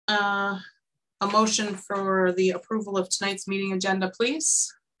a motion for the approval of tonight's meeting agenda,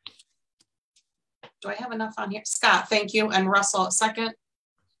 please. Do I have enough on here? Scott, thank you. And Russell, a second.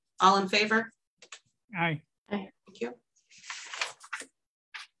 All in favor? Aye. Aye. Thank you.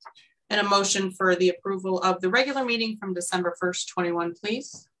 And a motion for the approval of the regular meeting from December 1st, 21,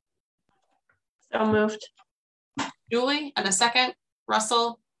 please. So moved. Julie, and a second.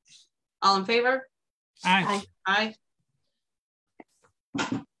 Russell, all in favor? Aye. Aye.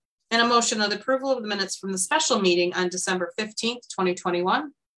 And a motion of the approval of the minutes from the special meeting on December 15th,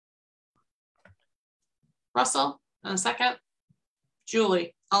 2021. Russell, and a second.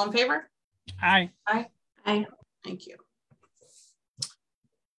 Julie, all in favor? Aye. Aye. Aye. Thank you.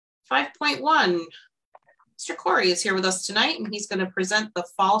 5.1. Mr. Corey is here with us tonight, and he's going to present the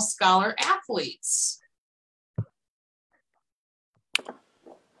Fall Scholar Athletes.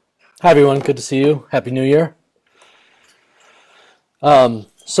 Hi, everyone. Good to see you. Happy New Year.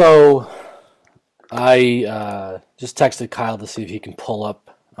 So I just texted Kyle to see if he can pull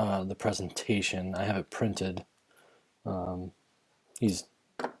up the presentation. I have it printed. He's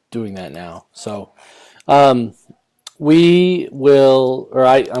doing that now. So we will, or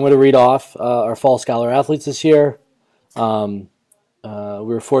I'm going to read off our Fall Scholar Athletes this year. We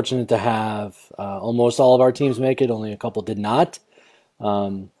were fortunate to have almost all of our teams make it. Only a couple did not.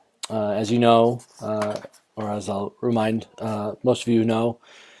 As you know, or as I'll remind most of you know,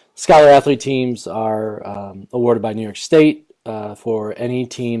 Scholar Athlete teams are awarded by New York State for any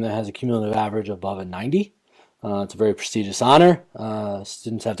team that has a cumulative average above a 90. It's a very prestigious honor.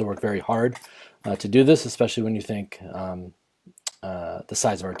 Students have to work very hard to do this, especially when you think the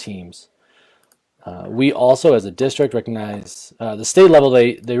size of our teams. We also, as a district, recognize the state level.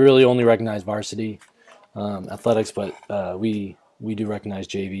 They really only recognize varsity athletics, but we do recognize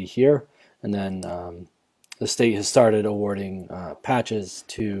JV here. And then the state has started awarding patches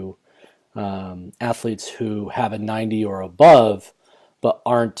to athletes who have a 90 or above, but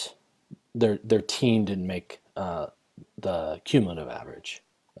aren't their team didn't make the cumulative average,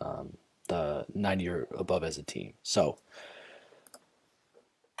 the 90 or above as a team. So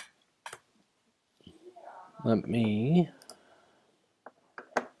let me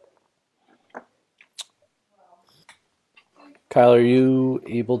Kyle, are you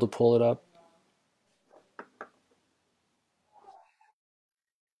able to pull it up?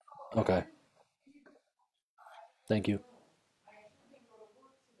 Okay. Thank you.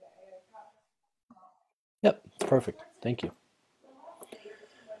 Yep, perfect. Thank you.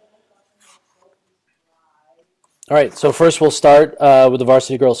 All right, so first we'll start with the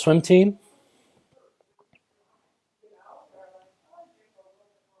varsity girls swim team.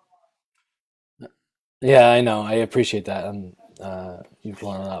 Yeah, I know. I appreciate that. You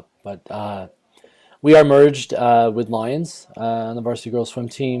pulling it up, but we are merged with Lions on the varsity girls swim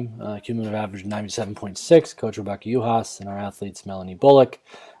team. Cumulative average 97.6. Coach Rebecca Uhas and our athletes Melanie Bullock,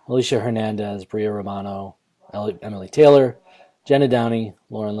 Alicia Hernandez, Bria Romano, Emily Taylor, Jenna Downey,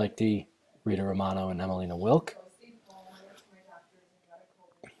 Lauren Lichty, Rita Romano, and Emelina Wilk.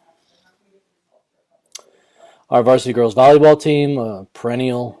 Our varsity girls volleyball team, a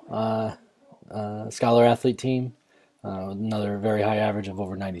perennial scholar athlete team, another very high average of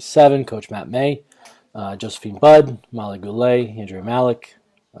over 97. Coach Matt May, Josephine Budd, Molly Goulet, Andrea Malik,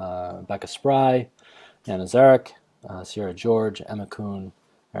 Becca Spry, Anna Zarek, Sierra George, Emma Kuhn,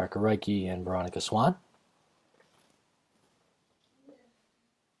 Erica Reiki, and Veronica Swan.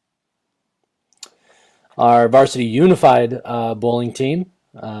 Our varsity unified bowling team,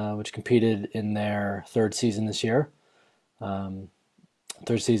 which competed in their third season this year.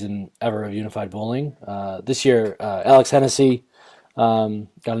 Third season ever of unified bowling. This year, Alex Hennessy got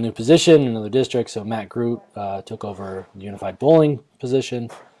a new position in another district, so Matt Groot took over the unified bowling position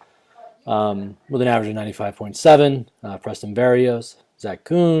with an average of 95.7. Preston Barrios, Zach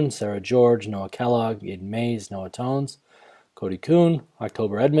Kuhn, Sarah George, Noah Kellogg, Aiden Mays, Noah Tones, Cody Kuhn,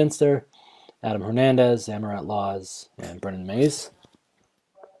 October Edminster, Adam Hernandez, Amarat Laws, and Brennan Mays.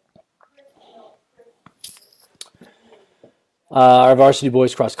 Our varsity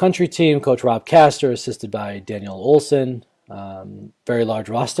boys cross country team, Coach Rob Castor, assisted by Daniel Olson. Very large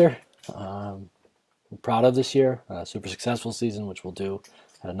roster. We're proud of this year. Super successful season, which we'll do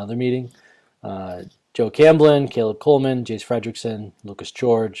at another meeting. Joe Camblin, Caleb Coleman, Jace Fredrickson, Lucas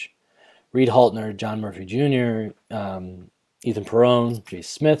George, Reed Haltner, John Murphy Jr., Ethan Perrone, Jace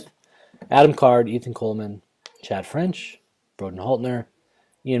Smith, Adam Card, Ethan Coleman, Chad French, Broden Haltner,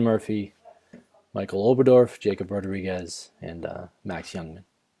 Ian Murphy, Michael Oberdorf, Jacob Rodriguez, and Max Youngman.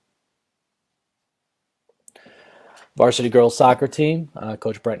 Varsity girls soccer team,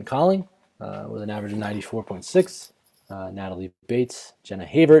 Coach Brenton Colling with an average of 94.6. Natalie Bates, Jenna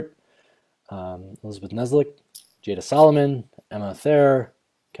Havert, Elizabeth Neslick, Jada Solomon, Emma Thayer,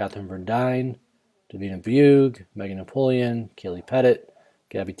 Catherine Verdine, Davina Bug, Megan Napoleon, Kaylee Pettit,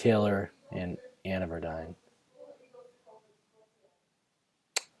 Gabby Taylor, and Anna Verdine.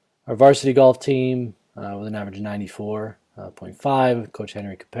 Our varsity golf team with an average of 94.5, Coach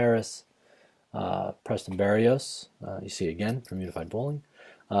Henry Caparis, Preston Barrios, you see again from Unified Bowling,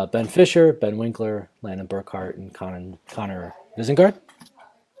 Ben Fisher, Ben Winkler, Landon Burkhart, and Connor Visengard.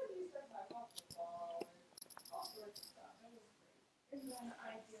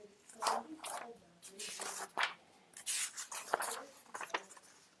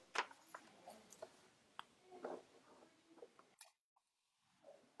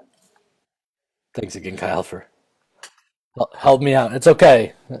 Thanks again, Kyle, for helping me out. It's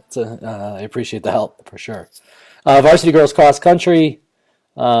okay. I appreciate the help for sure. Varsity girls cross country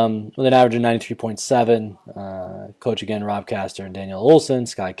with an average of 93.7. Coach again, Rob Castor and Danielle Olson,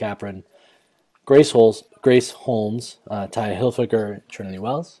 Sky Capron, Grace Holmes, Taya Hilfiger, Trinity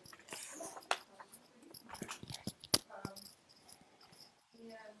Wells.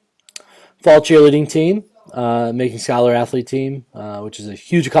 Fall cheerleading team, making scholar athlete team, which is a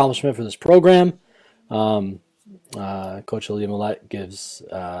huge accomplishment for this program. Coach Aaliyah Millette gets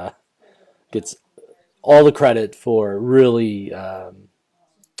all the credit for really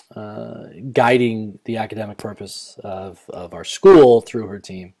guiding the academic purpose of our school through her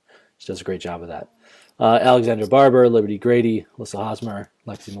team. She does a great job of that. Alexandra Barber, Liberty Grady, Alyssa Hosmer,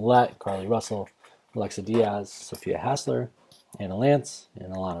 Lexi Millette, Carly Russell, Alexa Diaz, Sophia Hassler, Anna Lance,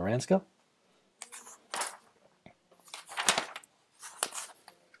 and Alana Ransko.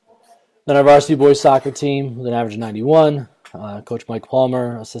 Then our varsity boys soccer team with an average of 91. Coach Mike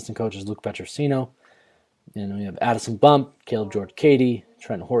Palmer, assistant coaches Luke Petrosino. And we have Addison Bump, Caleb George Cady,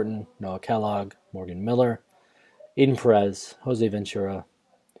 Trent Horton, Noah Kellogg, Morgan Miller, Aiden Perez, Jose Ventura,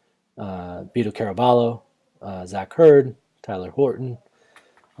 Beto Caraballo, Zach Hurd, Tyler Horton,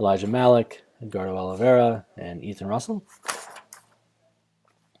 Elijah Malik, Edgardo Oliveira, and Ethan Russell.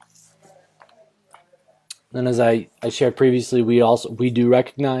 Then, as I shared previously, we do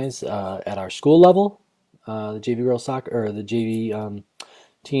recognize at our school level the JV girls soccer or the JV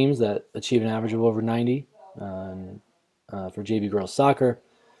teams that achieve an average of over 90 for JV girls soccer.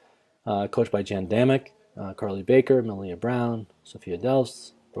 Coached by Jan Damick, Carly Baker, Melia Brown, Sophia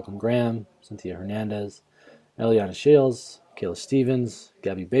Delfs, Brooklyn Graham, Cynthia Hernandez, Eliana Shields, Kayla Stevens,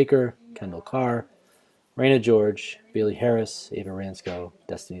 Gabby Baker, Kendall Carr, Raina George, Bailey Harris, Ava Ransko,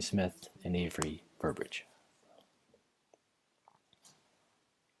 Destiny Smith, and Avery Burbridge.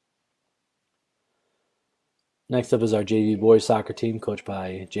 Next up is our JV boys soccer team, coached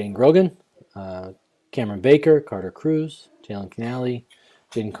by Jane Grogan, Cameron Baker, Carter Cruz, Jalen Canali,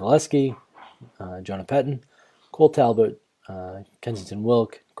 Jaden Koleski, Jonah Petton, Cole Talbot, Kensington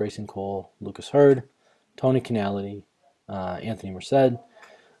Wilk, Grayson Cole, Lucas Hurd, Tony Canali, Anthony Merced,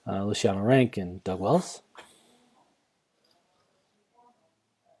 Luciano Rank, and Doug Wells.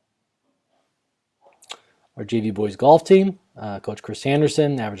 Our JV boys golf team, Coach Chris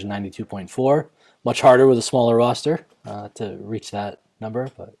Anderson, average of 92.4. Much harder with a smaller roster to reach that number,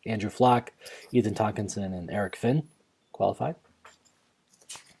 but Andrew Flock, Ethan Tonkinson, and Eric Finn qualified.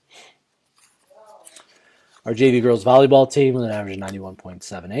 Our JV girls volleyball team with an average of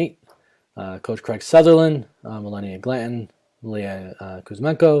 91.78. Coach Craig Sutherland, Melania Glanton, Malia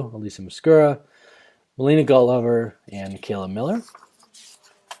Kuzmenko, Elisa Muscura, Melina Gullover, and Kayla Miller.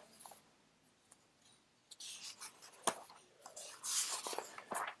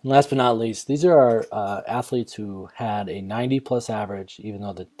 And last but not least, these are our athletes who had a 90-plus average, even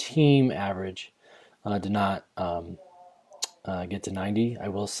though the team average did not get to 90. I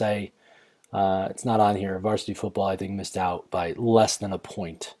will say it's not on here. Varsity football, I think, missed out by less than a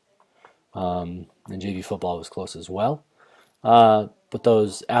point. And JV football was close as well. But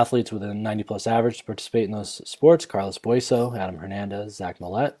those athletes with a 90-plus average to participate in those sports, Carlos Bueso, Adam Hernandez, Zach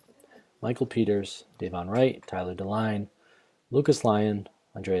Millette, Michael Peters, Davon Wright, Tyler DeLine, Lucas Lyon,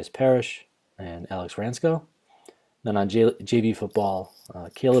 Andreas Parrish, and Alex Ransko. Then on JV football,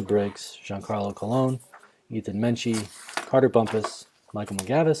 Caleb Briggs, Giancarlo Colon, Ethan Menchie, Carter Bumpus, Michael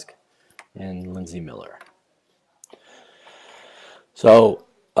McGavisk, and Lindsey Miller. So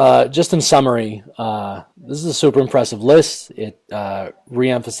just in summary, this is a super impressive list. It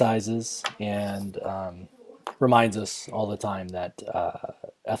reemphasizes and reminds us all the time that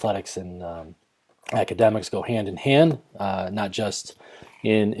athletics and academics go hand in hand, not just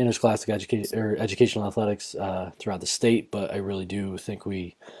in interscholastic educational athletics throughout the state, but I really do think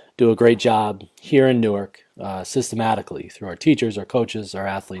we do a great job here in Newark systematically through our teachers, our coaches, our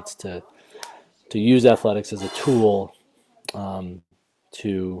athletes to use athletics as a tool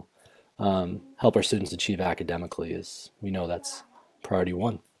to help our students achieve academically, as we know that's priority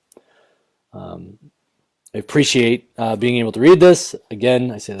one. I appreciate being able to read this.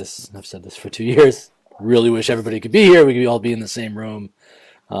 Again, I say this, I've said this for 2 years. Really wish everybody could be here. We could all be in the same room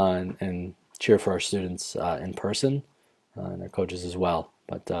and cheer for our students in person and our coaches as well.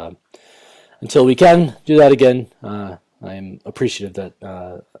 But until we can do that again, I am appreciative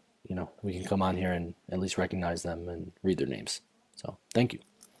that we can come on here and at least recognize them and read their names. So thank you.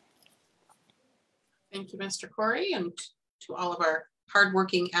 Thank you, Mr. Corey, and to all of our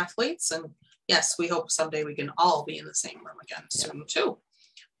hardworking athletes. And yes, we hope someday we can all be in the same room again soon too.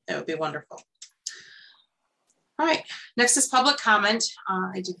 That would be wonderful. All right, next is public comment.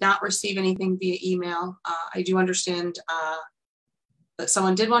 I did not receive anything via email. I do understand that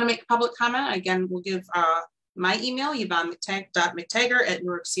someone did want to make a public comment. Again, we'll give my email,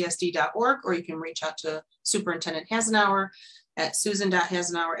 yvonne.mctaggart@NewarkCSD.org, or you can reach out to Superintendent Hasenauer at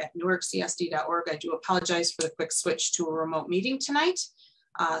susan.hasenauer@NewarkCSD.org. I do apologize for the quick switch to a remote meeting tonight.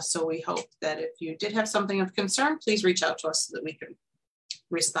 So we hope that if you did have something of concern, please reach out to us so that we can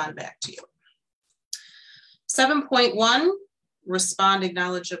respond back to you. 7.1, respond,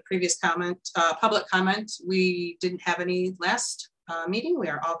 acknowledge a previous comment, public comment. We didn't have any last meeting. We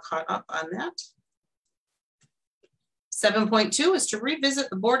are all caught up on that. 7.2 is to revisit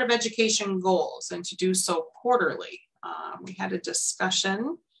the Board of Education goals and to do so quarterly. We had a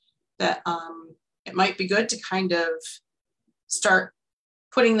discussion that it might be good to kind of start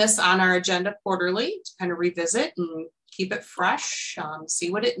putting this on our agenda quarterly to kind of revisit and keep it fresh, see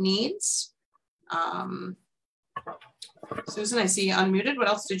what it needs. Susan, I see you unmuted. What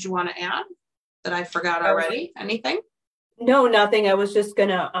else did you want to add that I forgot already? Anything? No, nothing. I was just going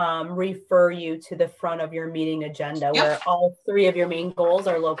to refer you to the front of your meeting agenda where all three of your main goals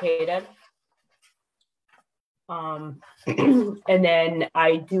are located. And then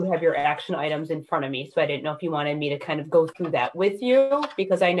I do have your action items in front of me. So I didn't know if you wanted me to kind of go through that with you,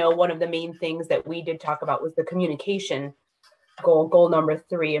 because I know one of the main things that we did talk about was the communication goal number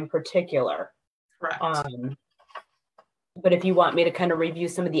 3 in particular. Correct. But if you want me to kind of review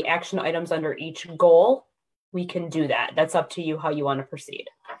some of the action items under each goal, we can do that. That's up to you how you want to proceed.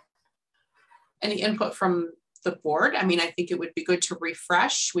 Any input from the board? I mean, I think it would be good to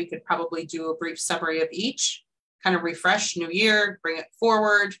refresh. We could probably do a brief summary of each, kind of refresh, new year, bring it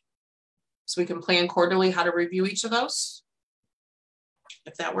forward, so we can plan quarterly how to review each of those,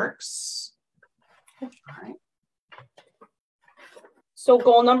 if that works. All right. So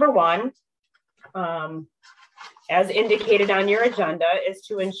goal number 1, as indicated on your agenda, is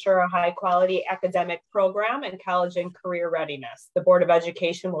to ensure a high quality academic program and college and career readiness. The Board of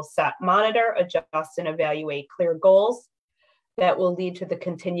Education will set, monitor, adjust, and evaluate clear goals that will lead to the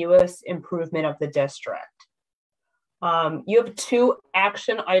continuous improvement of the district. You have 2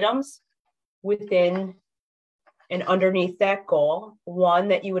 action items within and underneath that goal. One,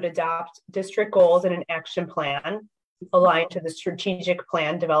 that you would adopt district goals and an action plan aligned to the strategic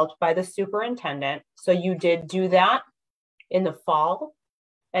plan developed by the superintendent. So you did do that in the fall,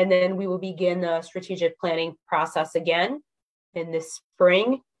 and then we will begin the strategic planning process again in the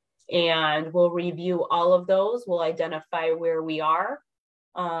spring, and we'll review all of those. We'll identify where we are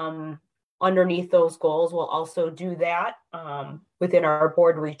underneath those goals. We'll also do that within our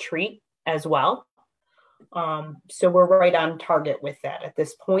board retreat as well. So we're right on target with that at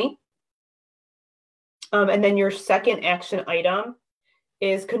this point. And then your second action item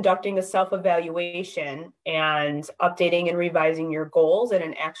is conducting a self-evaluation and updating and revising your goals and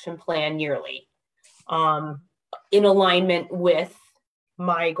an action plan yearly in alignment with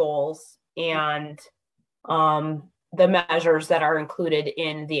my goals and the measures that are included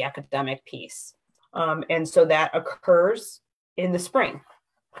in the academic piece. And so that occurs in the spring.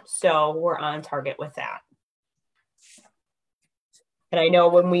 So we're on target with that. And I know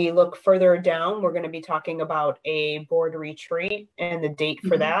when we look further down, we're going to be talking about a board retreat and the date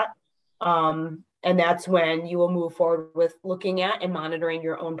for that. And that's when you will move forward with looking at and monitoring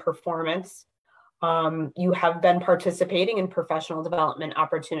your own performance. You have been participating in professional development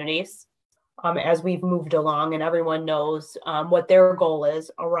opportunities as we've moved along, and everyone knows what their goal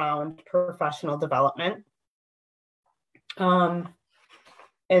is around professional development.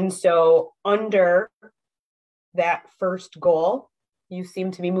 And so under that first goal, you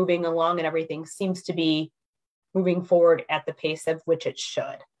seem to be moving along and everything seems to be moving forward at the pace of which it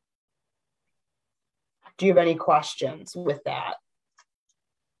should. Do you have any questions with that?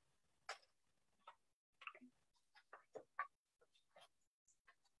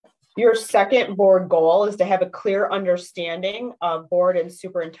 Your second board goal is to have a clear understanding of board and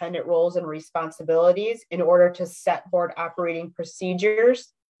superintendent roles and responsibilities in order to set board operating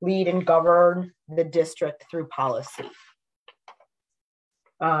procedures, lead and govern the district through policy.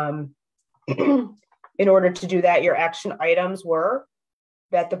 In order to do that, your action items were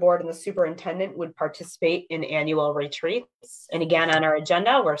that the board and the superintendent would participate in annual retreats. And again, on our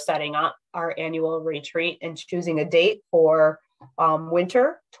agenda, we're setting up our annual retreat and choosing a date for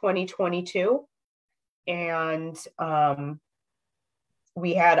winter 2022. And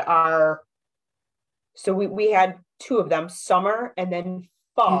we had we had two of them, summer and then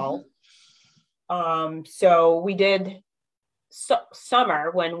fall. So we did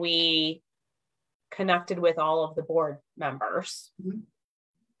summer when we connected with all of the board members.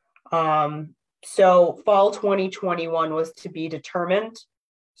 So fall 2021 was to be determined.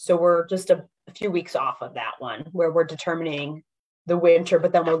 So we're just a few weeks off of that one where we're determining the winter,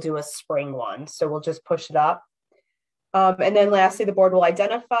 but then we'll do a spring one. So we'll just push it up. And then lastly, the board will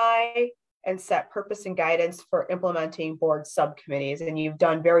identify and set purpose and guidance for implementing board subcommittees. And you've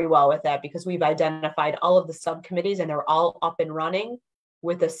done very well with that because we've identified all of the subcommittees and they're all up and running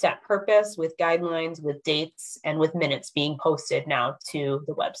with a set purpose, with guidelines, with dates, and with minutes being posted now to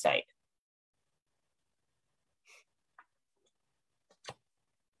the website.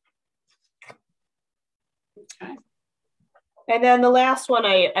 Okay. And then the last one,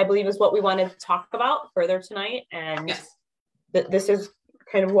 I believe, is what we wanted to talk about further tonight. And yes, this is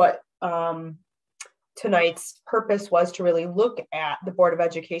kind of what tonight's purpose was, to really look at the Board of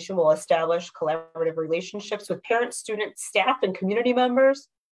Education will establish collaborative relationships with parents, students, staff, and community members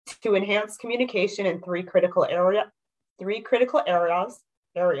to enhance communication in three critical areas: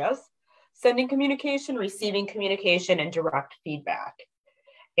 sending communication, receiving communication, and direct feedback.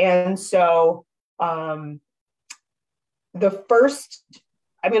 And so the first,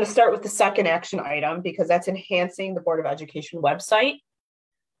 I'm going to start with the second action item because that's enhancing the Board of Education website.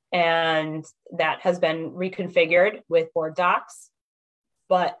 And that has been reconfigured with board docs,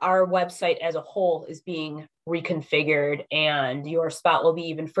 but our website as a whole is being reconfigured, and your spot will be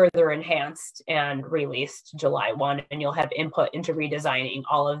even further enhanced and released July 1, and you'll have input into redesigning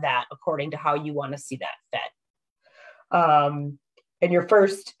all of that according to how you want to see that fit. And your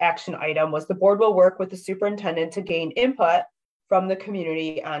first action item was the board will work with the superintendent to gain input from the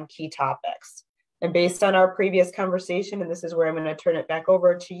community on key topics. And based on our previous conversation, and this is where I'm going to turn it back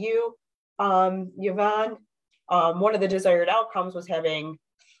over to you, Yvonne, one of the desired outcomes was having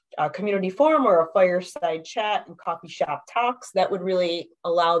a community forum or a fireside chat and coffee shop talks that would really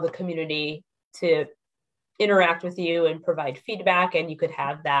allow the community to interact with you and provide feedback, and you could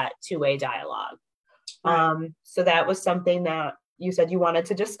have that two-way dialogue. So that was something that you said you wanted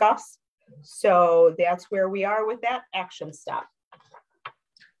to discuss. So that's where we are with that action step.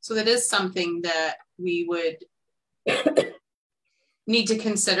 So that is something that we would need to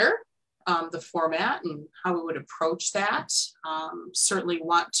consider, the format and how we would approach that. Certainly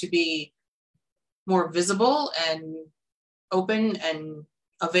want to be more visible and open and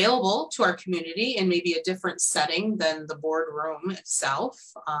available to our community in maybe a different setting than the boardroom itself,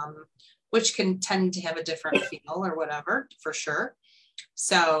 which can tend to have a different feel or whatever, for sure.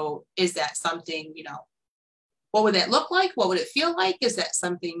 So is that something, what would that look like? What would it feel like? Is that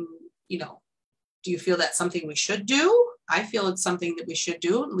something, do you feel that's something we should do? I feel it's something that we should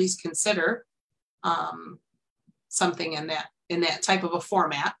do, at least consider something in that type of a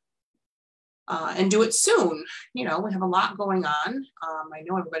format, and do it soon. We have a lot going on. I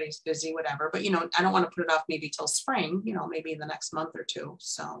know everybody's busy, whatever, but I don't want to put it off maybe till spring, maybe in the next month or two.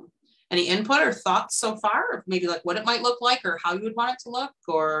 So any input or thoughts so far, or maybe like what it might look like or how you would want it to look,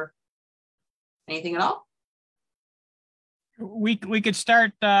 or anything at all? We could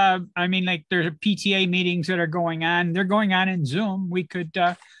start, there's PTA meetings that are going on. They're going on in Zoom. We could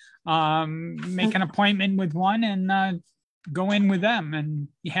make an appointment with one and go in with them and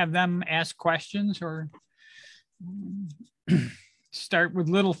have them ask questions, or start with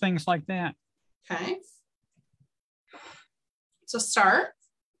little things like that. Okay. So start.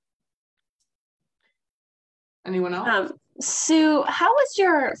 Anyone else? Sue, how was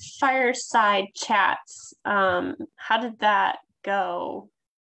your fireside chats? How did that go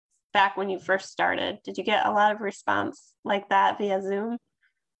back when you first started? Did you get a lot of response like that via Zoom?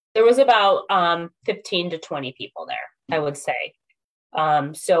 There was about 15 to 20 people there, I would say.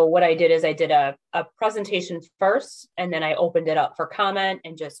 So what I did is I did a presentation first, and then I opened it up for comment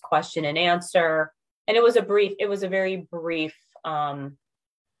and just question and answer. And it was a very brief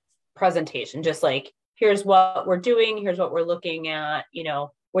presentation, just like, here's what we're doing, here's what we're looking at,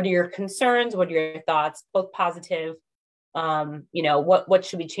 what are your concerns, what are your thoughts, both positive What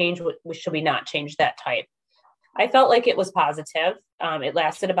should we change? What should we not change, that type. I felt like it was positive. It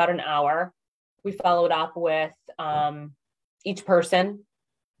lasted about an hour. We followed up with each person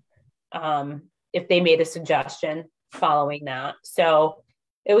if they made a suggestion following that. So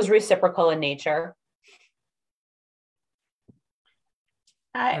it was reciprocal in nature.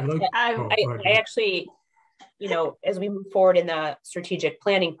 I actually, as we move forward in the strategic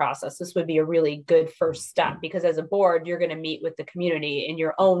planning process, this would be a really good first step, because as a board, you're going to meet with the community in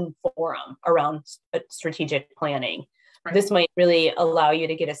your own forum around strategic planning. Right. This might really allow you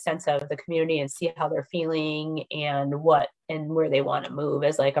to get a sense of the community and see how they're feeling and where they want to move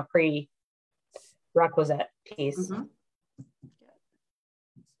as like a prerequisite piece. Mm-hmm.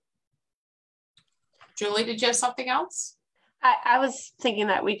 Julie, did you have something else? I was thinking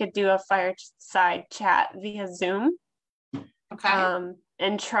that we could do a fireside chat via Zoom. Okay.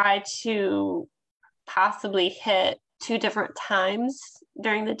 And try to possibly hit 2 different times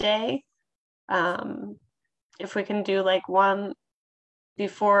during the day. If we can do like one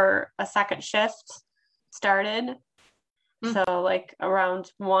before a second shift started. So like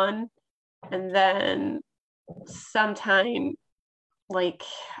around 1, and then sometime like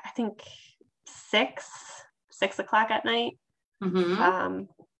I think 6 o'clock at night. Mm-hmm.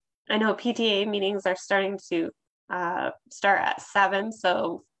 I know PTA meetings are starting to start at 7.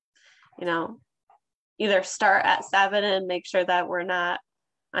 So, either start at 7 and make sure that we're not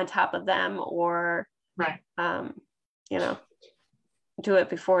on top of them, or, right. Do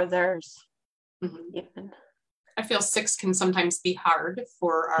it before theirs. Mm-hmm. Even. I feel 6 can sometimes be hard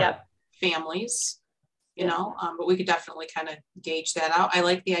for our families, but we could definitely kind of gauge that out. I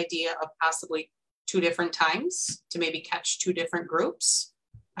like the idea of possibly 2 different times to maybe catch 2 different groups.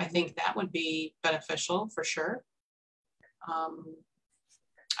 I think that would be beneficial for sure. I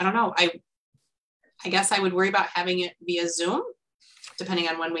don't know. I guess I would worry about having it via Zoom, depending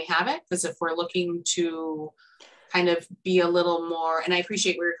on when we have it, because if we're looking to kind of be a little more, and I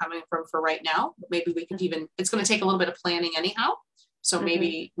appreciate where you're coming from for right now, but maybe we could it's going to take a little bit of planning anyhow. So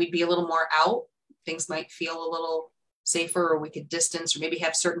maybe we'd be a little more out. Things might feel a little safer, or we could distance, or maybe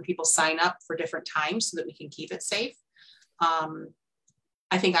have certain people sign up for different times so that we can keep it safe.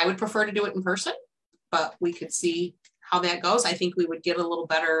 I think I would prefer to do it in person, but we could see how that goes. I think we would get a little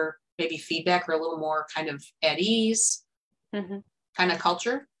better, maybe feedback, or a little more kind of at ease kind of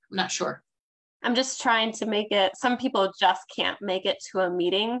culture. I'm not sure. I'm just trying to make it, some people just can't make it to a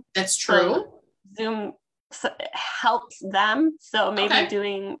meeting. That's true. So Zoom helps them. So maybe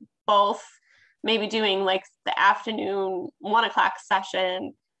doing both, maybe doing like the afternoon 1 o'clock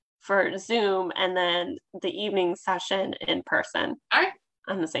session for Zoom, and then the evening session in person. All right.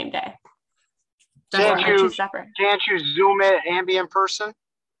 On the same day. Can't you Zoom it and be in person?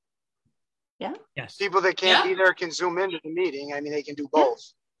 Yeah. Yes. People that can't be there can Zoom into the meeting. I mean, they can do both.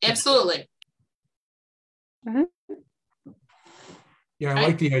 Absolutely. Yeah, I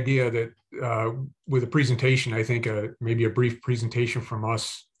like the idea that with a presentation, I think maybe a brief presentation from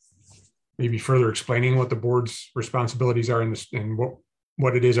us, maybe further explaining what the board's responsibilities are and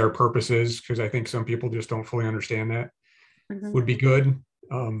what it is our purpose is, because I think some people just don't fully understand that. Would be good.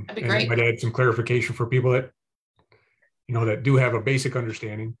 That'd be great. And it might add some clarification for people that that do have a basic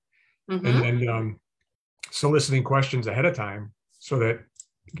understanding, and then soliciting questions ahead of time, so that,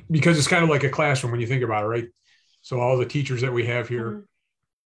 because it's kind of like a classroom when you think about it, right? So all the teachers that we have here,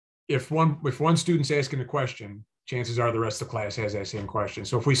 if one student's asking a question, chances are the rest of the class has that same question.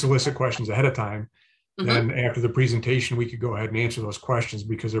 So if we solicit questions ahead of time, then after the presentation, we could go ahead and answer those questions,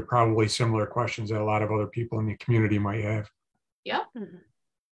 because they're probably similar questions that a lot of other people in the community might have. Yeah,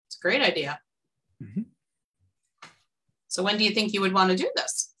 it's a great idea. So when do you think you would want to do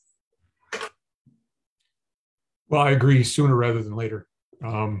this? Well, I agree, sooner rather than later.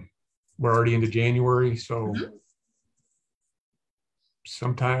 We're already into January, so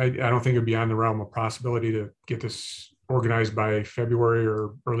sometime, I don't think it'd be on the realm of possibility to get this organized by February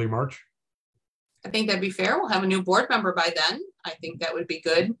or early March. I think that'd be fair. We'll have a new board member by then. I think that would be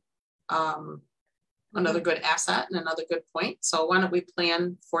good. Another good asset and another good point. So why don't we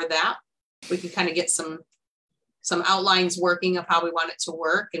plan for that? We can kind of get some outlines working of how we want it to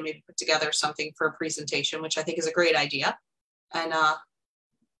work, and maybe put together something for a presentation, which I think is a great idea, and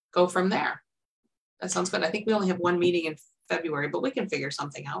go from there. That sounds good. I think we only have one meeting in February, but we can figure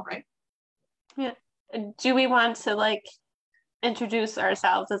something out, right? Yeah. Do we want to like introduce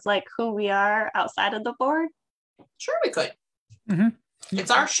ourselves as like who we are outside of the board? Sure, we could.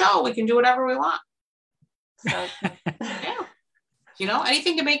 It's our show. We can do whatever we want. So,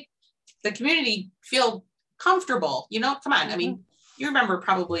 anything to make the community feel comfortable. Come on. I mean, you remember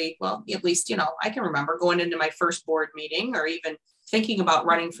probably, well, at least, you know, I can remember going into my first board meeting or even thinking about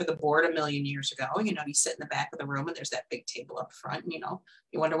running for the board a million years ago. You know, you sit in the back of the room and there's that big table up front, and, you know,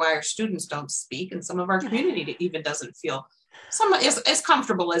 you wonder why our students don't speak, and some of our community even doesn't feel as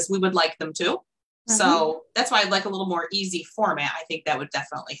comfortable as we would like them to. So that's why I'd like a little more easy format. I think that would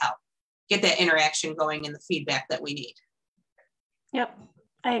definitely help get that interaction going and the feedback that we need. Yep,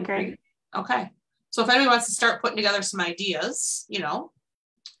 I agree. Okay. So if anyone wants to start putting together some ideas, you know,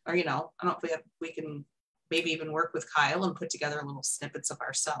 or, you know, I don't know if we can maybe even work with Kyle and put together little snippets of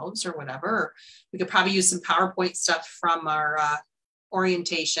ourselves or whatever. Or we could probably use some PowerPoint stuff from our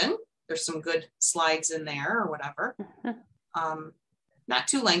orientation. There's some good slides in there or whatever. Not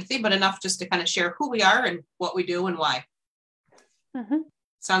too lengthy, but enough just to kind of share who we are and what we do and why.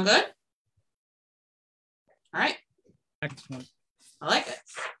 Sound good? All right. Excellent. I like it.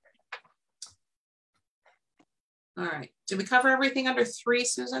 All right. Did we cover everything under 3,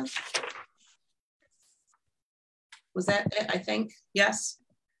 Susan? Was that it, I think? Yes?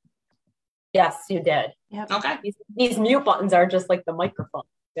 Yes, you did. Yep. Okay. These mute buttons are just like the microphone.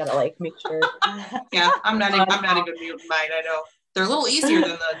 You gotta like make sure. Yeah, I'm not even muting mine. I know. They're a little easier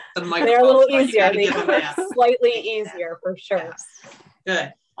than the microphone. They're a little easier. They are slightly easier for sure. Yes.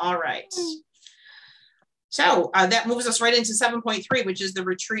 Good. All right. So that moves us right into 7.3, which is the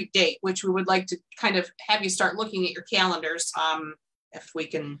retreat date, which we would like to kind of have you start looking at your calendars. If we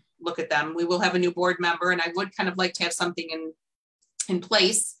can look at them, we will have a new board member, and I would kind of like to have something in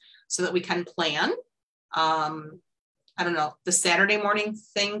place so that we can plan. I don't know, the Saturday morning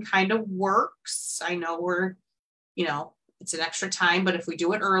thing kind of works. I know we're, you know, it's an extra time, but if we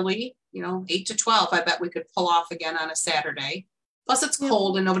do it early, you know, 8 to 12, I bet we could pull off again on a Saturday. Plus it's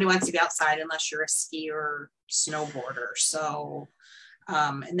cold and nobody wants to be outside unless you're a skier or snowboarder. So,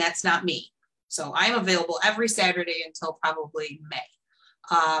 and that's not me. So I'm available every Saturday until probably May.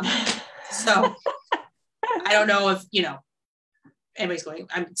 So I don't know if, you know, anybody's going.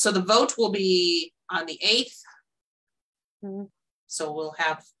 So the vote will be on the 8th. So we'll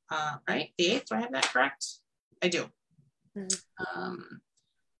have, right, the 8th, do I have that correct? I do.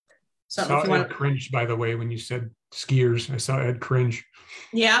 So saw Ed cringe, by the way, when you said skiers. I saw Ed cringe.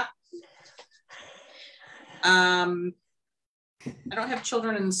 Yeah. I don't have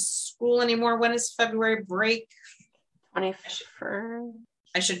children in school anymore. When is February break? 21st.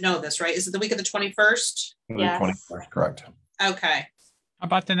 I should know this, right? Is it the week of the 21st? Yes. 21st, correct. Okay. How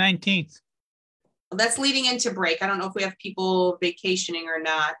about the 19th? Well, that's leading into break. I don't know if we have people vacationing or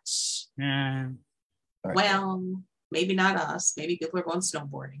not. Yeah. Well, maybe not us. Maybe people are going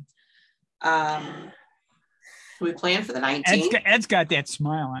snowboarding. Do we plan for the 19th? Ed's got that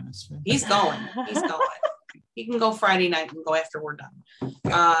smile on his face. He's going. He's going. He can go Friday night and go after we're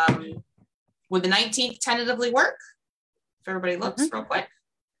done. Would the 19th tentatively work? If everybody looks real quick.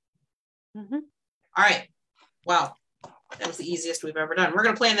 All right. Wow. That was the easiest we've ever done. We're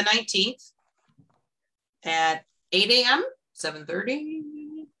going to plan the 19th at 8 a.m.,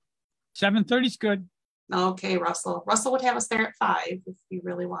 7:30. 7:30 is good. Okay, Russell. Russell would have us there at 5 if you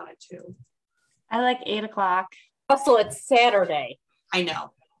really wanted to. I like 8 o'clock. Russell, it's Saturday. I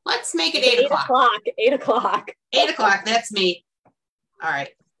know. Let's make it 8 o'clock. 8 o'clock. 8 o'clock. That's me. All right.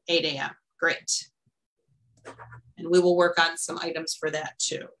 8 a.m. Great. And we will work on some items for that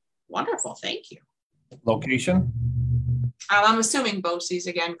too. Wonderful. Thank you. Location? I'm assuming BOCES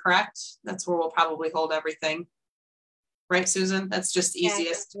again, correct? That's where we'll probably hold everything. Right, Susan? That's just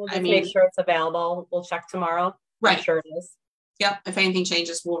easiest. We'll just make sure it's available. We'll check tomorrow. Right. I'm sure it is. Yep. If anything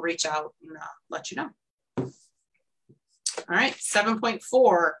changes, we'll reach out and let you know. All right.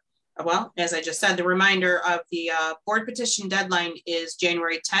 7.4. Well, as I just said, the reminder of the board petition deadline is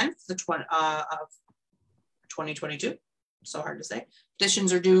January 10th, of 2022. So hard to say.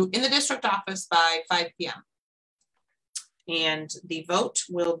 Petitions are due in the district office by 5 p.m. And the vote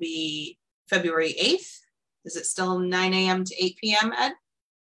will be February 8th. Is it still 9 a.m. to 8 p.m., Ed?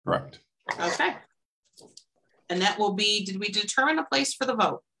 Correct. Okay. And that will be, did we determine a place for the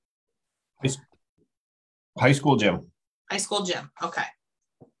vote? High school gym. High school gym. Okay.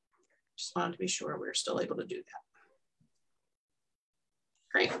 Just wanted to be sure we were still able to do that.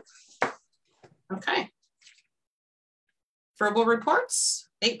 Great. Okay. Verbal reports,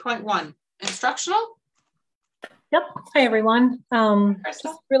 8.1. Instructional. Yep. Hi, everyone. Just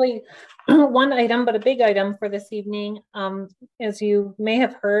really one item, but a big item for this evening. As you may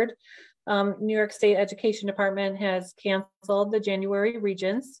have heard, New York State Education Department has canceled the January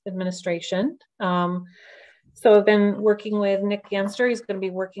Regents administration. So I've been working with Nick Ganster. He's going to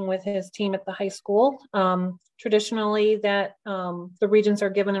be working with his team at the high school. Traditionally, that the Regents are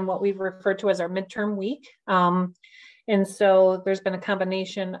given in what we've referred to as our midterm week. And so there's been a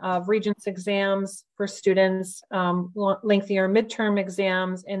combination of Regents exams for students, lengthier midterm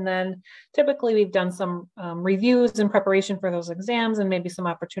exams, and then typically we've done some reviews in preparation for those exams and maybe some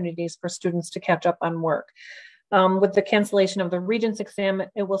opportunities for students to catch up on work. With the cancellation of the Regents exam,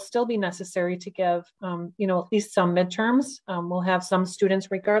 it will still be necessary to give, at least some midterms. We'll have some students,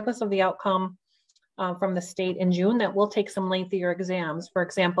 regardless of the outcome from the state in June, that will take some lengthier exams. For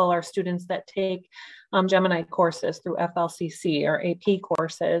example, our students that take Gemini courses through FLCC or AP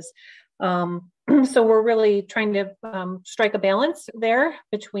courses. So we're really trying to strike a balance there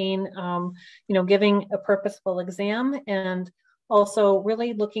between, giving a purposeful exam and also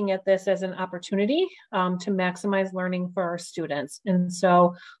really looking at this as an opportunity to maximize learning for our students. And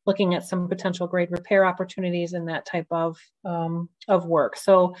so looking at some potential grade repair opportunities and that type of work.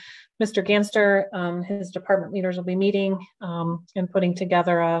 So Mr. Ganster, his department leaders will be meeting and putting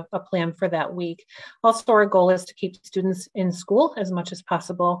together a plan for that week. Also, our goal is to keep students in school as much as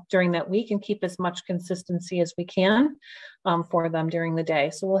possible during that week and keep as much consistency as we can for them during the day.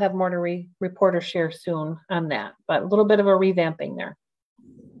 So we'll have more to report or share soon on that, but a little bit of a revamping there.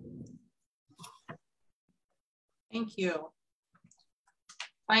 Thank you.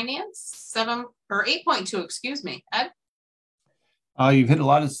 Finance 8.2, excuse me, Ed? You've hit a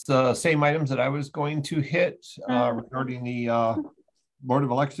lot of same items that I was going to hit regarding the Board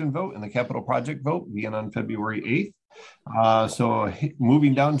of Election vote and the capital project vote being on February 8th. So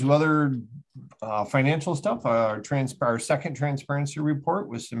moving down to other financial stuff, our second transparency report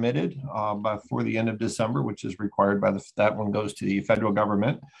was submitted before the end of December, which is required by that one goes to the federal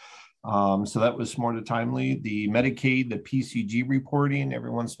government. So that was more timely. The Medicaid, the PCG reporting,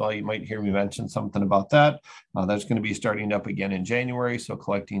 every once in a while you might hear me mention something about that. That's going to be starting up again in January. So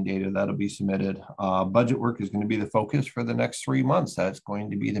collecting data, that'll be submitted. Budget work is going to be the focus for the next 3 months. That's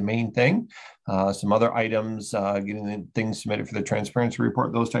going to be the main thing. Some other items, getting the things submitted for the transparency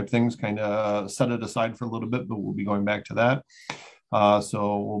report, those type of things, kind of set it aside for a little bit, but we'll be going back to that.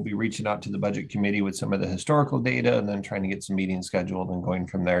 So we'll be reaching out to the budget committee with some of the historical data and then trying to get some meetings scheduled and going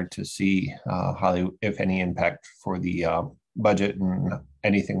from there to see how, if any, impact for the budget and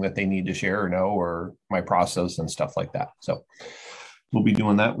anything that they need to share or know, or my process and stuff like that. So we'll be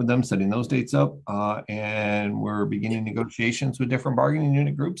doing that with them, setting those dates up. And we're beginning negotiations with different bargaining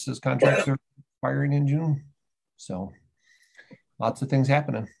unit groups as contracts are expiring in June. So lots of things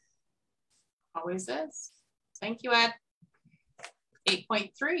happening. Always is. Thank you, Ed.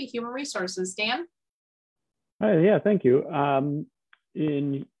 8.3, human resources. Dan? Yeah, thank you.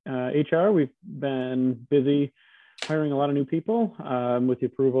 In HR, we've been busy hiring a lot of new people with the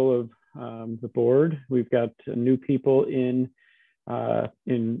approval of the board. We've got new people in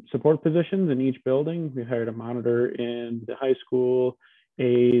support positions in each building. We hired a monitor in the high school,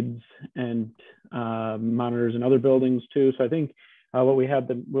 aides, and monitors in other buildings too. So I think what we had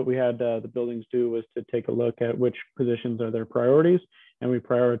the buildings do was to take a look at which positions are their priorities, and we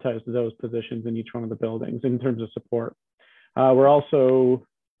prioritized those positions in each one of the buildings in terms of support. We're also,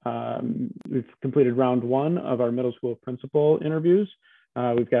 we've completed round 1 of our middle school principal interviews.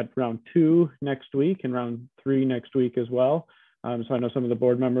 We've got round 2 next week and round 3 next week as well. So I know some of the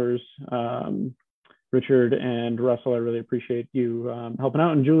board members, Richard and Russell, I really appreciate you helping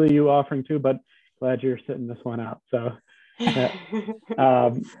out, and Julie, you offering too, but glad you're sitting this one out. So. So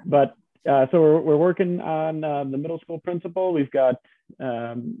we're working on the middle school principal. We've got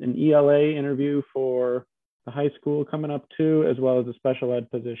an ELA interview for the high school coming up too, as well as a special ed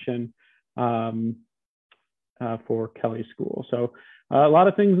position for Kelly School. So a lot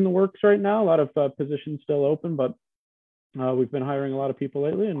of things in the works right now, a lot of positions still open, but we've been hiring a lot of people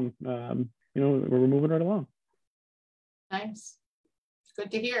lately, and we're moving right along. Nice.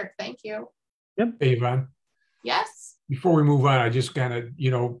 Good to hear. Thank you. Yep. Hey, Yvonne. Yes. Before we move on, I just kind of,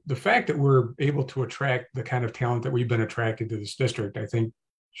 the fact that we're able to attract the kind of talent that we've been attracted to this district, I think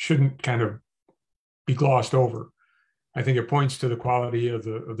shouldn't kind of be glossed over. I think it points to the quality of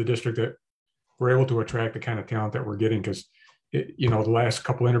the district that we're able to attract the kind of talent that we're getting, because the last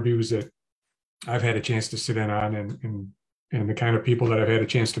couple interviews that I've had a chance to sit in on and the kind of people that I've had a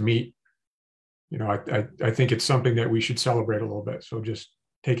chance to meet, I think it's something that we should celebrate a little bit. So just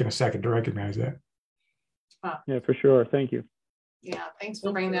taking a second to recognize that. Yeah, for sure. Thank you. Yeah, thanks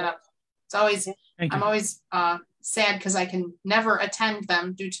for bringing that up. It's always, I'm always sad because I can never attend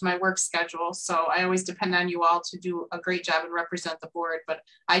them due to my work schedule. So I always depend on you all to do a great job and represent the board. But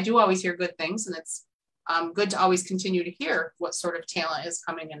I do always hear good things, and it's good to always continue to hear what sort of talent is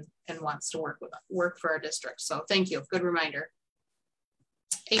coming and wants to work for our district. So thank you. Good reminder.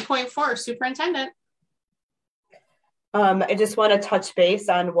 8.4, superintendent. I just want to touch base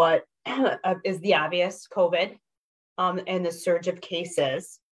on what is the obvious, COVID. and the surge of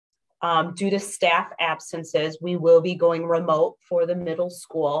cases. Due to staff absences, we will be going remote for the middle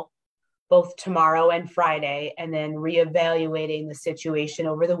school, both tomorrow and Friday, and then reevaluating the situation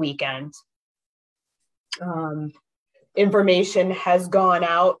over the weekend. Information has gone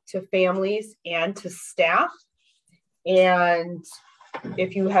out to families and to staff. And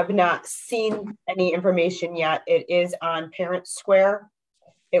if you have not seen any information yet, it is on Parent Square.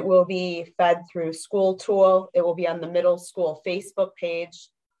 It will be fed through School Tool. It will be on the middle school Facebook page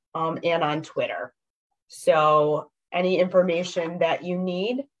and on Twitter. So any information that you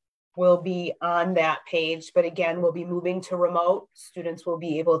need will be on that page. But again, we'll be moving to remote. Students will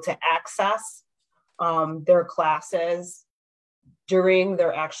be able to access their classes during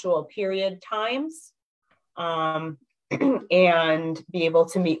their actual period times and be able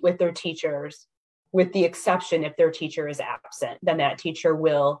to meet with their teachers, with the exception if their teacher is absent, then that teacher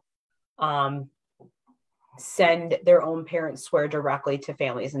will send their own Parent Square directly to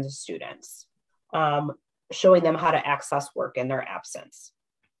families and to students, showing them how to access work in their absence.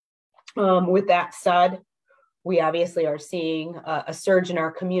 With that said, we obviously are seeing a surge in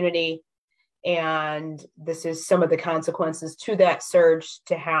our community, and this is some of the consequences to that surge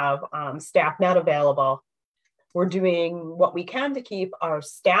to have staff not available. We're doing what we can to keep our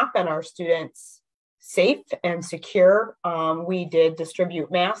staff and our students safe and secure. We did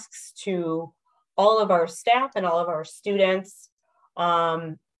distribute masks to all of our staff and all of our students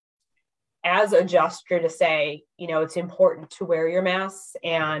as a gesture to say, you know, it's important to wear your masks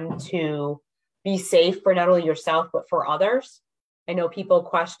and to be safe for not only yourself, but for others. I know people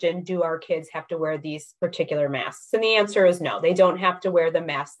question, do our kids have to wear these particular masks? And the answer is no, they don't have to wear the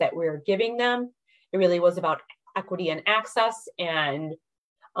masks that we're giving them. It really was about equity and access and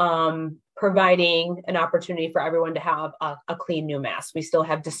providing an opportunity for everyone to have a clean new mask. We still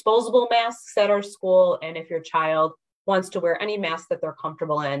have disposable masks at our school. And if your child wants to wear any mask that they're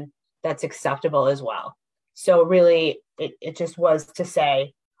comfortable in, that's acceptable as well. So really, it just was to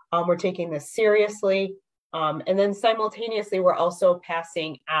say, we're taking this seriously. And then simultaneously, we're also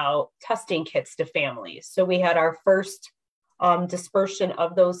passing out testing kits to families. So we had our first dispersion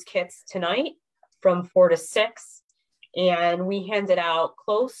of those kits tonight from 4 to 6. And we handed out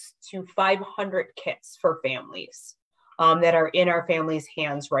close to 500 kits for families that are in our families'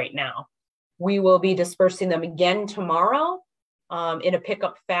 hands right now. We will be dispersing them again tomorrow in a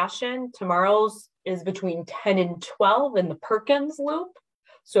pickup fashion. Tomorrow's is between 10 and 12 in the Perkins loop.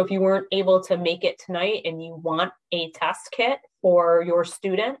 So if you weren't able to make it tonight and you want a test kit for your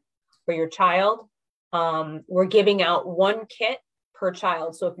student or your child, we're giving out 1 kit per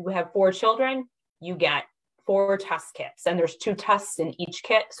child. So if you have 4 children, you get 4 test kits, and there's 2 tests in each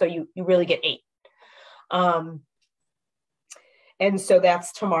kit. So you really get 8. And so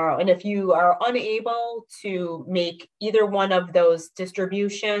that's tomorrow. And if you are unable to make either one of those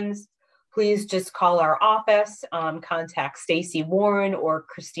distributions, please just call our office, contact Stacy Warren or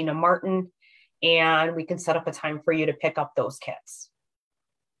Christina Martin, and we can set up a time for you to pick up those kits.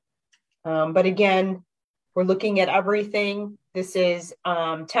 But again, we're looking at everything. This is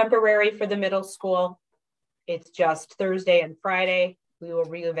temporary for the middle school. It's just Thursday and Friday. We will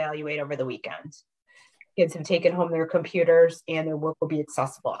reevaluate over the weekend. Kids have taken home their computers and their work will be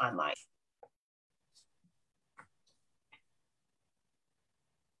accessible online.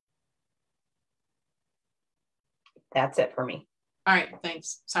 That's it for me. All right,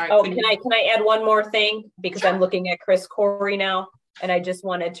 thanks. Sorry. Oh, can I add one more thing? Because I'm looking at Chris Corey now, and I just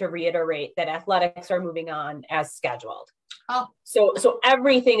wanted to reiterate that athletics are moving on as scheduled. Oh. So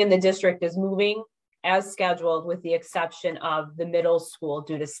everything in the district is moving as scheduled, with the exception of the middle school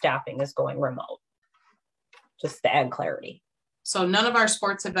due to staffing is going remote. Just to add clarity. So none of our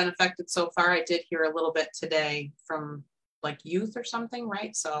sports have been affected so far. I did hear a little bit today from like youth or something,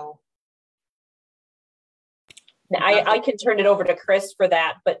 right? So I can turn it over to Chris for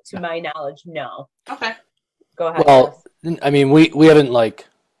that, but to my knowledge, no. Okay. Go ahead. Well, Chris. I mean, we haven't like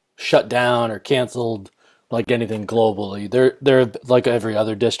shut down or canceled like anything globally. They're like every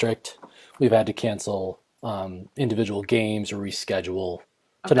other district. We've had to cancel individual games or reschedule.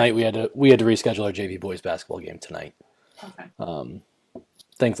 Okay. Tonight we had to reschedule our JV boys basketball game tonight. Okay.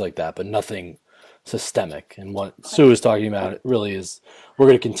 Things like that, but nothing systemic. And what Sue is talking about really is we're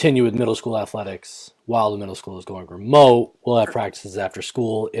going to continue with middle school athletics while the middle school is going remote. We'll have practices after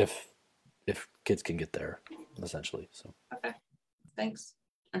school if kids can get there, essentially. So. Okay. Thanks.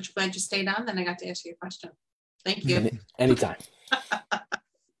 Aren't you glad you stayed on? Then I got to answer your question. Thank you. Anytime.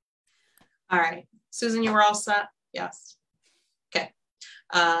 All right. Susan, you were all set? Yes. Okay.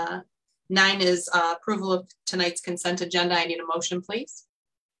 9 is approval of tonight's consent agenda. I need a motion, please.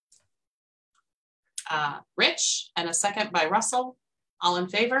 Rich, and a second by Russell. All in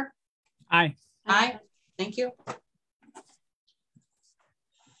favor? Aye. Aye. Thank you.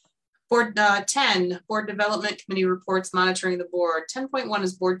 Board 10, Board Development Committee reports monitoring the board. 10.1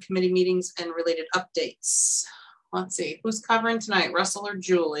 is board committee meetings and related updates. Let's see, who's covering tonight? Russell or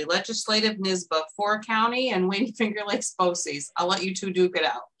Julie? Legislative NISBA, 4 County, and Wayne Finger Lakes BOCES. I'll let you two duke it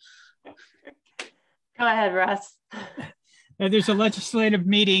out. Go ahead, Russ. There's a legislative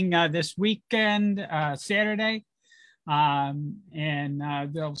meeting this weekend, Saturday. There'll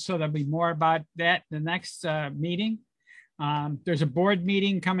be more about that the next meeting. There's a board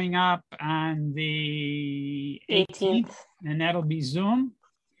meeting coming up on the 18th, and that'll be Zoom.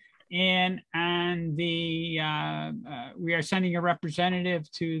 And on the we are sending a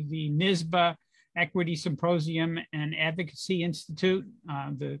representative to the NISBA Equity Symposium and Advocacy Institute.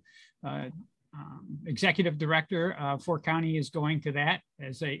 The executive director of 4 County is going to that,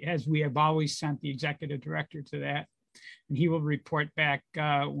 as we have always sent the executive director to that, and he will report back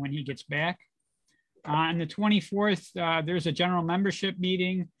when he gets back. On the 24th, there's a general membership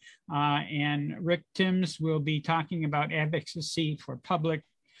meeting, and Rick Timms will be talking about advocacy for public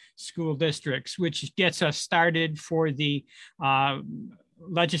school districts, which gets us started for the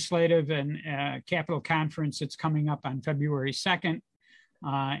legislative and Capitol Conference that's coming up on February 2nd.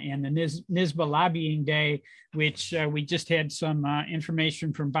 And the NISBA lobbying day, which we just had some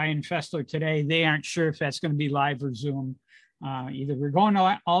information from Brian Fessler today. They aren't sure if that's going to be live or Zoom. Either we're going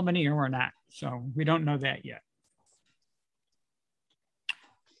to Albany or we're not. So we don't know that yet.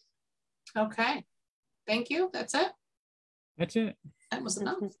 Okay. Thank you. That's it. That's it. That was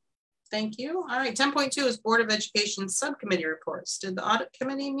enough. Thank you. All right. 10.2 is Board of Education subcommittee reports. Did the audit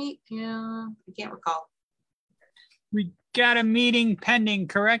committee meet? Yeah, I can't recall. We got a meeting pending,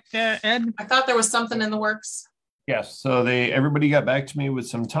 correct, Ed? I thought there was something in the works. Yes, so everybody got back to me with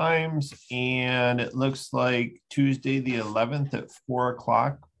some times, and it looks like Tuesday the 11th at 4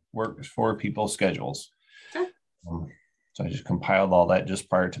 o'clock works for people's schedules. Okay. So I just compiled all that just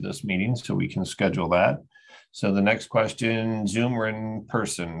prior to this meeting so we can schedule that. So the next question, Zoom or in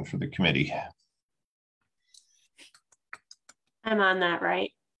person for the committee? I'm on that,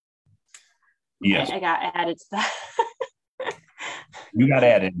 right? Yes. I got added to that. You got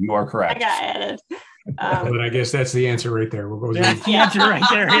added. You are correct. I got added. But I guess that's the answer right there. We'll go Zoom. That's the answer right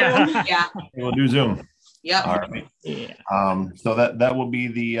there. Yeah. Yeah. We'll do Zoom. Yep. All right. Yeah. So that will be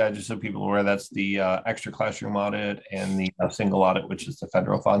the just so people are aware, that's the extra classroom audit and the single audit, which is the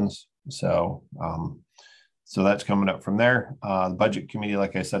federal funds. So so that's coming up from there. The budget committee,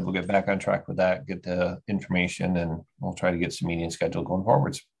 like I said, we'll get back on track with that, get the information, and we'll try to get some meetings scheduled going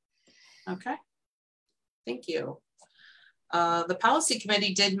forwards. Okay. Thank you. The policy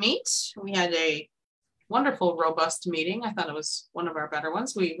committee did meet. We had a wonderful, robust meeting. I thought it was one of our better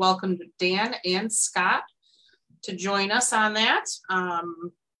ones. We welcomed Dan and Scott to join us on that.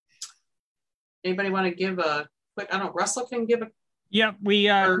 Anybody want to give a quick, I don't know, Russell can give a. Yep, we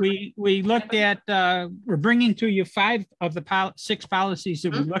looked at, we're bringing to you 5 of the 6 policies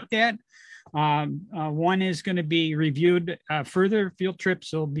that we looked at. One is going to be reviewed further. Field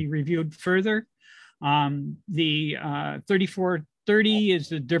trips will be reviewed further. The 3430 is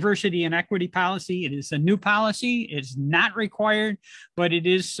the diversity and equity policy. It is a new policy. It's not required, but it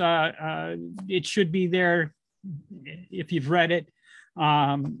is. It should be there. If you've read it,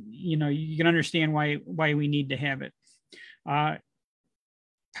 you know, you can understand why we need to have it.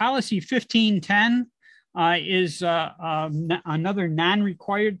 Policy 1510 is another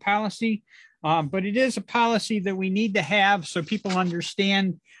non-required policy, but it is a policy that we need to have so people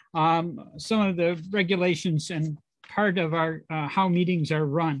understand some of the regulations and part of our how meetings are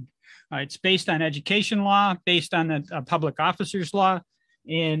run. It's based on education law, based on the public officers law,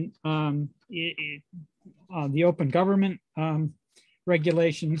 and the open government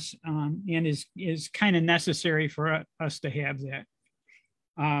regulations, and is kind of necessary for us to have that.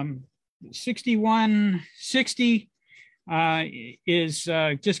 6160 is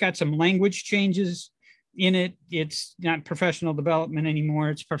just got some language changes in it. It's not professional development anymore.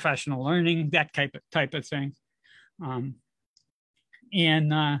 It's professional learning, that type of thing. And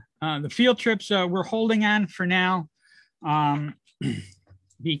the field trips we're holding on for now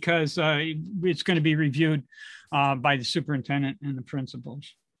because it's going to be reviewed by the superintendent and the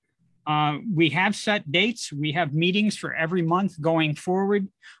principals. We have set dates. We have meetings for every month going forward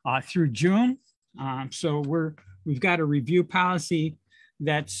through June. So we've got a review policy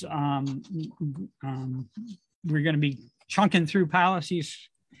that's we're going to be chunking through policies,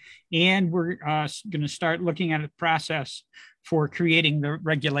 and we're going to start looking at a process for creating the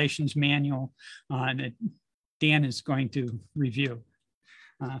regulations manual that Dan is going to review.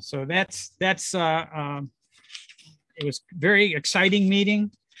 So that's it was a very exciting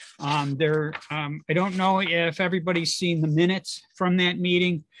meeting. I don't know if everybody's seen the minutes from that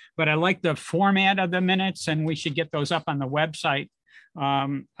meeting, but I like the format of the minutes, and we should get those up on the website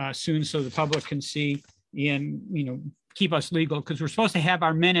soon so the public can see and, keep us legal, because we're supposed to have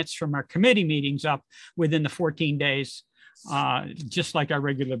our minutes from our committee meetings up within the 14 days, just like our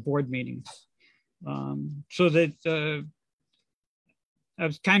regular board meetings. So that it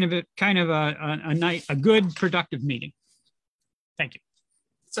was kind of a good, productive meeting. Thank you.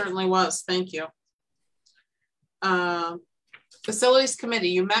 Certainly was. Thank you. Facilities Committee,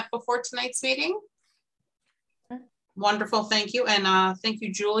 you met before tonight's meeting? Wonderful. Thank you. And thank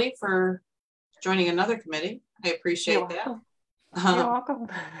you, Julie, for joining another committee. I appreciate that. You're welcome.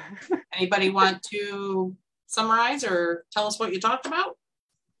 Anybody want to summarize or tell us what you talked about?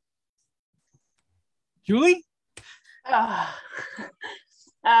 Julie?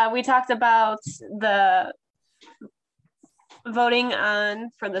 We talked about the voting on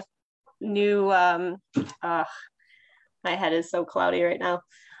for the new my head is so cloudy right now.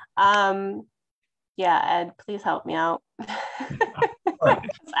 Yeah, Ed, please help me out.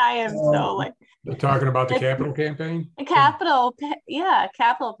 I am so like talking about the capital campaign. Capital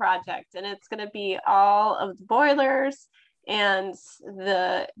project, and it's going to be all of the boilers and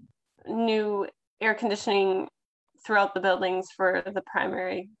the new air conditioning throughout the buildings for the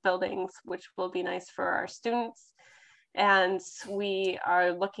primary buildings, which will be nice for our students. And we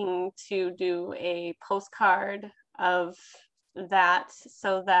are looking to do a postcard of that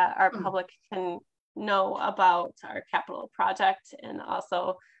so that our public can know about our capital project and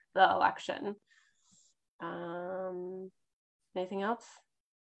also the election. Anything else,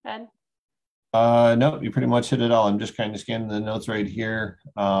 Ed? No, you pretty much hit it all. I'm just kind of scanning the notes right here.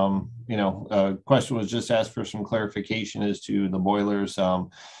 Question was just asked for some clarification as to the boilers.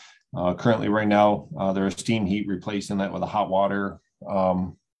 Currently right now, there's steam heat, replacing that with a hot water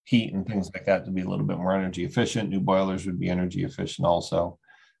heat and things like that to be a little bit more energy efficient. New boilers would be energy efficient also,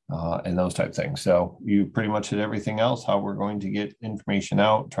 and those type of things. So you pretty much hit everything else, how we're going to get information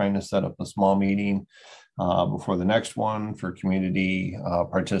out, trying to set up a small meeting before the next one for community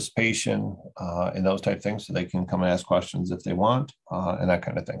participation and those type of things, so they can come and ask questions if they want and that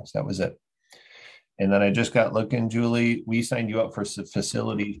kind of thing. So that was it. And then I just got looking, Julie, we signed you up for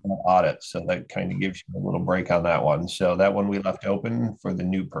facilities audit. So that kind of gives you a little break on that one. So that one we left open for the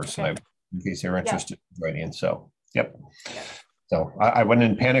new person, okay, in case they're interested in writing. So, yep. So I went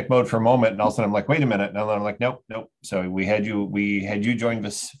in panic mode for a moment, and all of a sudden I'm like, wait a minute. And then I'm like, nope. So we had you join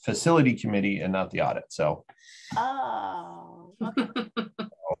this facility committee and not the audit. So. Oh, okay.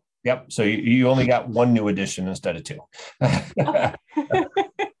 Yep. So you only got one new addition instead of two. Okay.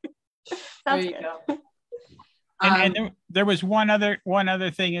 Sounds good. And there was one other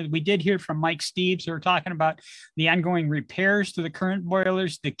thing is we did hear from Mike Steves, who were talking about the ongoing repairs to the current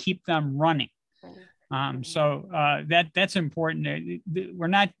boilers to keep them running. So that's important.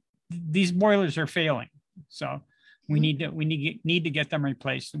 These boilers are failing, so we need to get them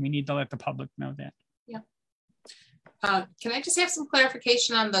replaced, and we need to let the public know that. Yeah. Can I just have some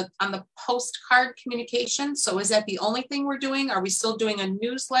clarification on the postcard communication? So is that the only thing we're doing? Are we still doing a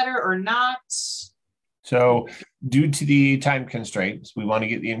newsletter or not? So due to the time constraints, we want to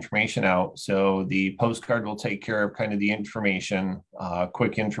get the information out. So the postcard will take care of kind of the information,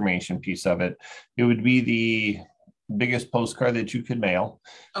 quick information piece of it. It would be the biggest postcard that you could mail,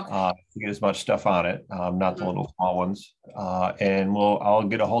 okay, to get as much stuff on it, not the little small ones. And I'll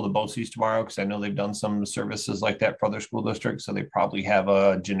get a hold of BOCES tomorrow, because I know they've done some services like that for other school districts. So they probably have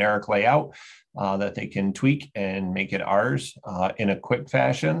a generic layout that they can tweak and make it ours in a quick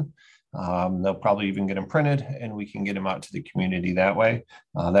fashion. They'll probably even get them printed, and we can get them out to the community that way.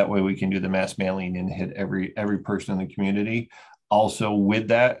 That way we can do the mass mailing and hit every person in the community. Also with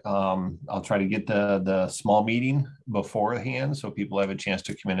that, I'll try to get the small meeting beforehand, so people have a chance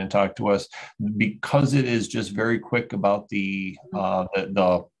to come in and talk to us, because it is just very quick about the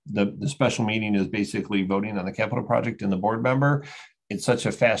special meeting is basically voting on the capital project and the board member. It's such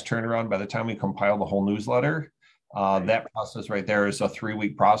a fast turnaround. By the time we compile the whole newsletter, that process right there is a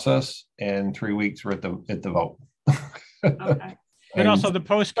 3-week process, and 3 weeks we're at the vote. Okay. And also the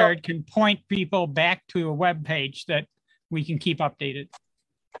postcard can point people back to a web page that we can keep updated.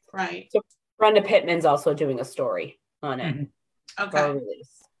 Right. So Brenda Pittman's also doing a story on it. Mm-hmm. Okay.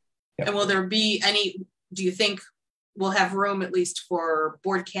 Yep. And will there be do you think we'll have room at least for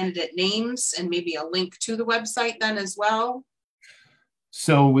board candidate names and maybe a link to the website then as well?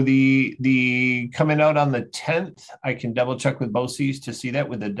 So with the coming out on the 10th, I can double check with BOCES to see that,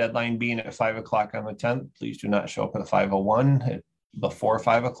 with the deadline being at 5 o'clock on the 10th. Please do not show up at 5:01. before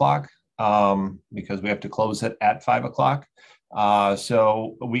 5 o'clock because we have to close it at 5 o'clock.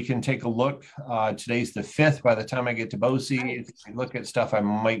 So we can take a look. Today's the 5th. By the time I get to BOCE, if I look at stuff, I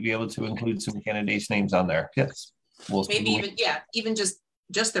might be able to include some candidates' names on there. Yes. Maybe even, even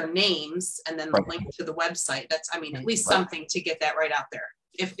just their names and then the link to the website. That's, I mean, at least something to get that right out there.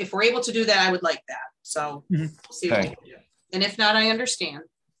 If we're able to do that, I would like that. So we'll see what we can do. And if not, I understand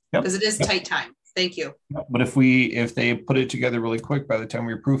because it is tight time. Thank you. But if they put it together really quick, by the time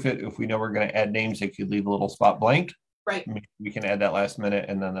we approve it, if we know we're going to add names, they could leave a little spot blank. Right. We can add that last minute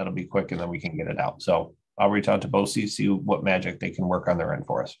and then that'll be quick and then we can get it out. So I'll reach out to BOCE, see what magic they can work on their end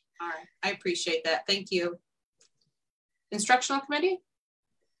for us. All right. I appreciate that. Thank you. Instructional committee?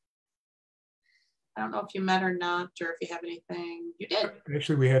 I don't know if you met or not, or if you have anything. You did.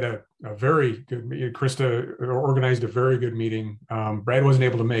 Actually, we had a very good meeting. Krista organized a very good meeting. Brad wasn't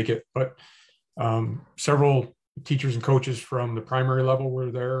able to make it, but several teachers and coaches from the primary level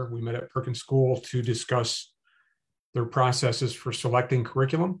were there. We met at Perkins School to discuss their processes for selecting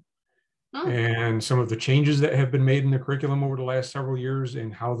curriculum and some of the changes that have been made in the curriculum over the last several years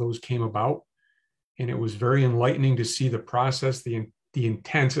and how those came about. And it was very enlightening to see the process, the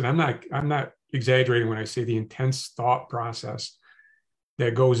intense, and I'm not exaggerating when I say the intense thought process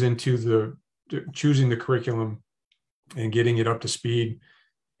that goes into choosing the curriculum and getting it up to speed.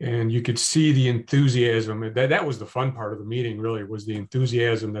 And you could see the enthusiasm. That was the fun part of the meeting, really, was the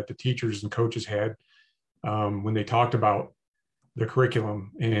enthusiasm that the teachers and coaches had when they talked about the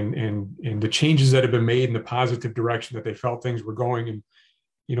curriculum and the changes that have been made in the positive direction that they felt things were going. And,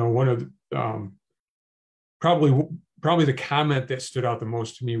 you know, one of the, probably the comment that stood out the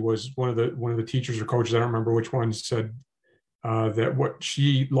most to me was one of the teachers or coaches, I don't remember which one, said that what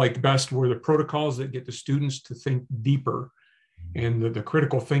she liked best were the protocols that get the students to think deeper and the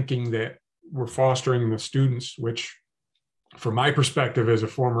critical thinking that we're fostering in the students, which from my perspective as a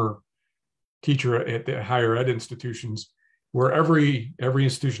former teacher at the higher ed institutions, where every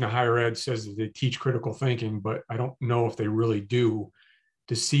institution of higher ed says that they teach critical thinking, but I don't know if they really do.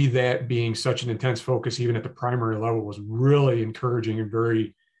 To see that being such an intense focus, even at the primary level, was really encouraging and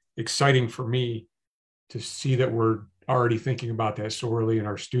very exciting for me to see that we're already thinking about that so early in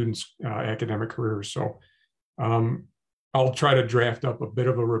our students' academic careers. So I'll try to draft up a bit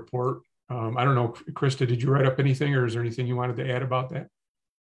of a report. I don't know, Krista, did you write up anything or is there anything you wanted to add about that?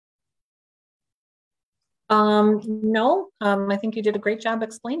 No, I think you did a great job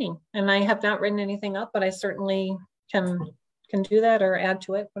explaining, and I have not written anything up, but I certainly can do that or add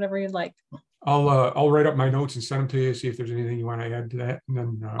to it, whatever you'd like. I'll write up my notes and send them to you, see if there's anything you want to add to that, and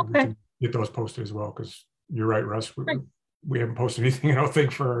then we can get those posted as well. Because you're right, Russ, we haven't posted anything, I don't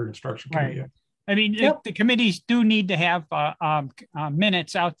think, for our instruction committee yet. I mean, the committees do need to have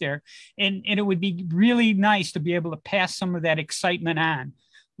minutes out there, and it would be really nice to be able to pass some of that excitement on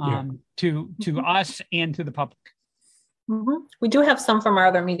to us and to the public. We do have some from our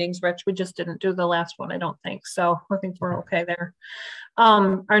other meetings, Rich. We just didn't do the last one, I don't think. So I think we're okay there.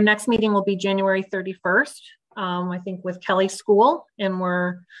 Our next meeting will be January 31st, I think with Kelly School, and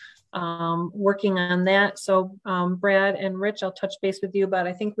we're working on that. So Brad and Rich, I'll touch base with you, but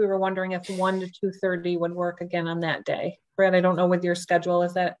I think we were wondering if 1 to 2:30 would work again on that day. Brad, I don't know with your schedule,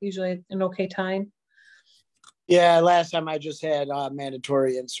 is that usually an okay time? Yeah, last time I just had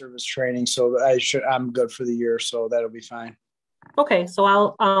mandatory in-service training, so I'm good for the year, so that'll be fine. Okay, so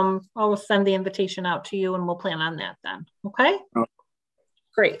I'll send the invitation out to you and we'll plan on that then. Okay?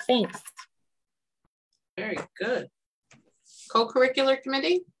 Great, thanks. Very good. Co-curricular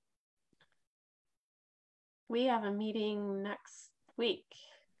committee? We have a meeting next week,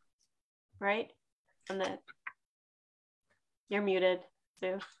 right? You're muted,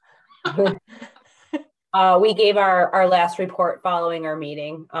 Sue. We gave our last report following our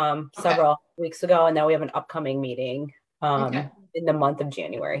meeting several weeks ago, and now we have an upcoming meeting in the month of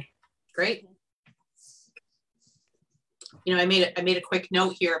January. Great. You know, I made a quick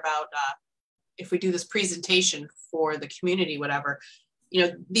note here about if we do this presentation for the community, whatever, you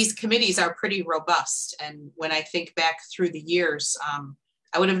know, these committees are pretty robust. And when I think back through the years,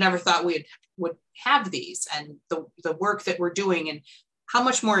 I would have never thought we would have these, and the work that we're doing and how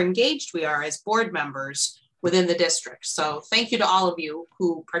much more engaged we are as board members within the district. So thank you to all of you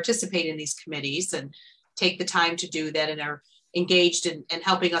who participate in these committees and take the time to do that and are engaged in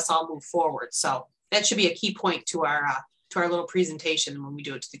helping us all move forward. So that should be a key point to our little presentation when we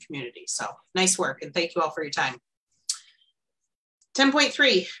do it to the community. So nice work, and thank you all for your time.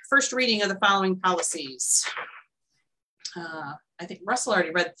 10.3, first reading of the following policies. I think Russell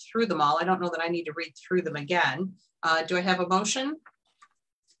already read through them all. I don't know that I need to read through them again. Do I have a motion?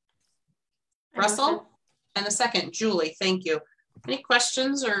 Russell? And a second, Julie, thank you. Any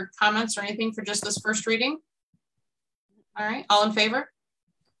questions or comments or anything for just this first reading? All right, all in favor?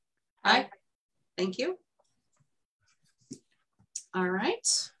 Aye. Thank you. All right,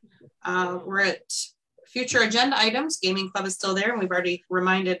 we're at future agenda items. Gaming Club is still there, and we've already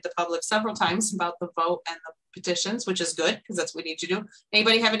reminded the public several times about the vote and the petitions, which is good because that's what we need to do.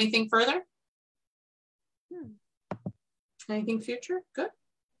 Anybody have anything further? Anything future? Good.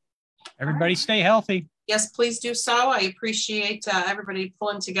 Everybody stay healthy. Yes, please do so. I appreciate everybody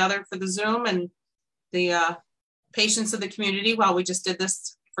pulling together for the Zoom and the patience of the community while we just did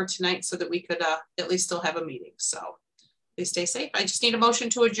this for tonight so that we could at least still have a meeting. So please stay safe. I just need a motion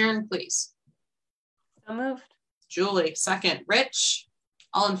to adjourn, please. So moved. Julie, second. Rich,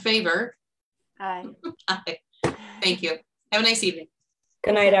 all in favor? Aye. Aye. Thank you. Have a nice evening.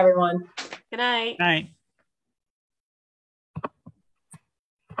 Good night, everyone. Good night. Night.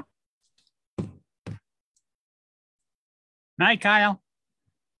 Night, Kyle.